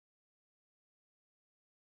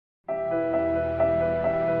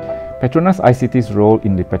Petronas ICT's role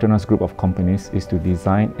in the Petronas group of companies is to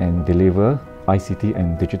design and deliver ICT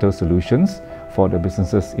and digital solutions for the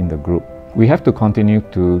businesses in the group. We have to continue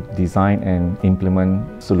to design and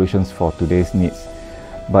implement solutions for today's needs.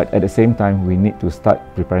 But at the same time, we need to start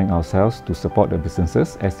preparing ourselves to support the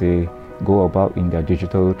businesses as they go about in their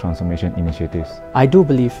digital transformation initiatives. I do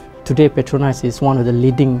believe today Petronas is one of the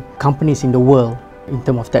leading companies in the world in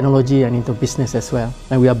terms of technology and into business as well.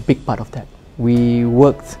 And we are a big part of that. We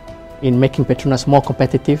worked in making Petronas more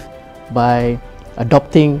competitive by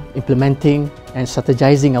adopting, implementing and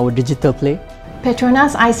strategizing our digital play.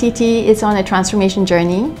 Petronas ICT is on a transformation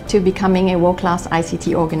journey to becoming a world-class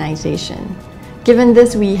ICT organization. Given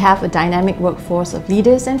this, we have a dynamic workforce of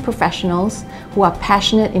leaders and professionals who are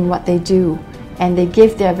passionate in what they do, and they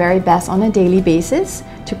give their very best on a daily basis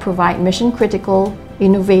to provide mission-critical,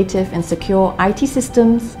 innovative and secure IT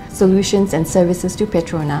systems, solutions and services to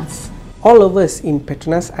Petronas. All of us in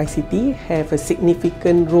Petronas ICT have a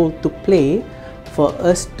significant role to play for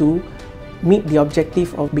us to meet the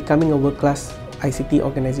objective of becoming a world-class ICT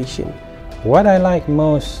organization. What I like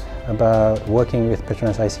most about working with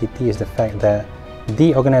Petronas ICT is the fact that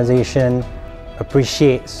the organization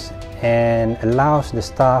appreciates and allows the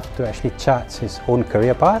staff to actually chart his own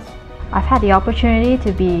career path. I've had the opportunity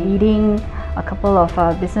to be leading a couple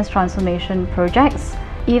of business transformation projects.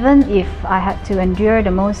 Even if I had to endure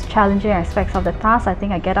the most challenging aspects of the task, I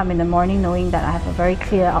think I get up in the morning knowing that I have a very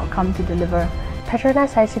clear outcome to deliver.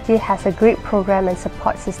 Petronas ICT has a great program and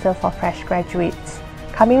support system for fresh graduates.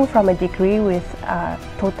 Coming from a degree with a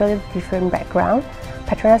totally different background,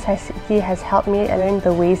 Petronas ICT has helped me learn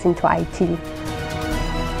the ways into IT.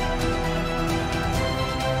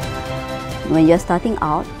 When you're starting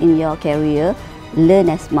out in your career, learn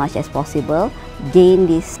as much as possible, gain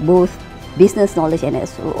this both business knowledge and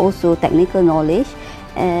also technical knowledge,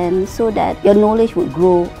 and so that your knowledge would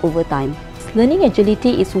grow over time. Learning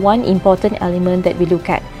agility is one important element that we look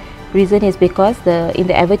at. Reason is because in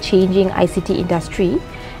the ever-changing ICT industry,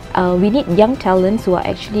 we need young talents who are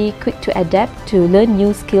actually quick to adapt, to learn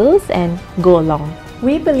new skills and go along.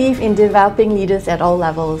 We believe in developing leaders at all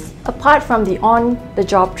levels. Apart from the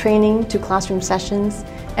on-the-job training to classroom sessions,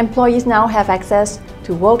 employees now have access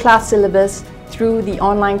to world-class syllabus through the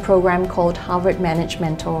online program called Harvard Managed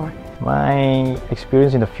Mentor. My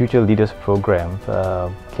experience in the Future Leaders program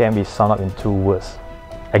can be summed up in two words: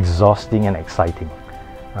 exhausting and exciting.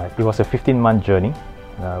 Right. It was a 15-month journey.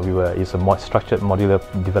 It's a more structured modular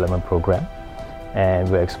development program, and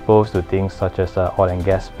we were exposed to things such as oil and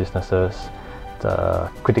gas businesses, the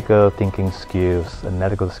critical thinking skills,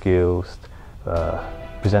 analytical skills,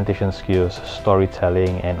 presentation skills,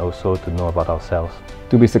 storytelling, and also to know about ourselves.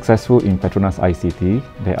 To be successful in Petronas ICT,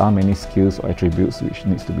 there are many skills or attributes which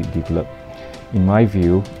needs to be developed. In my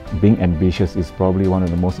view, being ambitious is probably one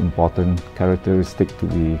of the most important characteristics to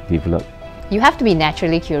be developed. You have to be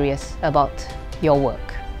naturally curious about your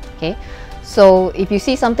work, okay? So if you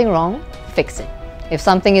see something wrong, fix it. If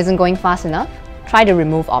something isn't going fast enough, try to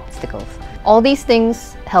remove obstacles. All these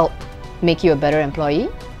things help make you a better employee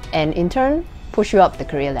and in turn push you up the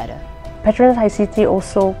career ladder. Petronas ICT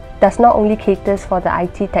also does not only caters for the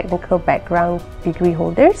IT technical background degree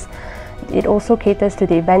holders, it also caters to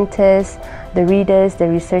the inventors, the readers, the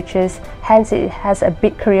researchers, hence it has a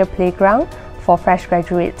big career playground for fresh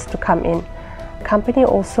graduates to come in. The company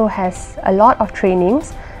also has a lot of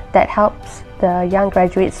trainings that helps the young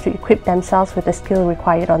graduates to equip themselves with the skill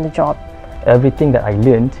required on the job. Everything that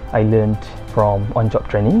I learned from on-job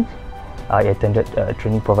training. I attended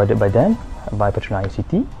training provided by them, by Petronas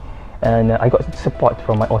ICT, and I got support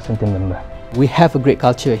from my awesome team member. We have a great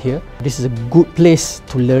culture here. This is a good place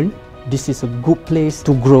to learn. This is a good place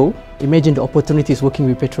to grow. Imagine the opportunities working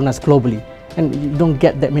with Petronas globally. And you don't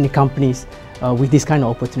get that many companies with these kind of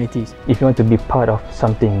opportunities. If you want to be part of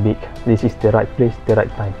something big, this is the right place, the right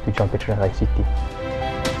time to join Petronas ICT.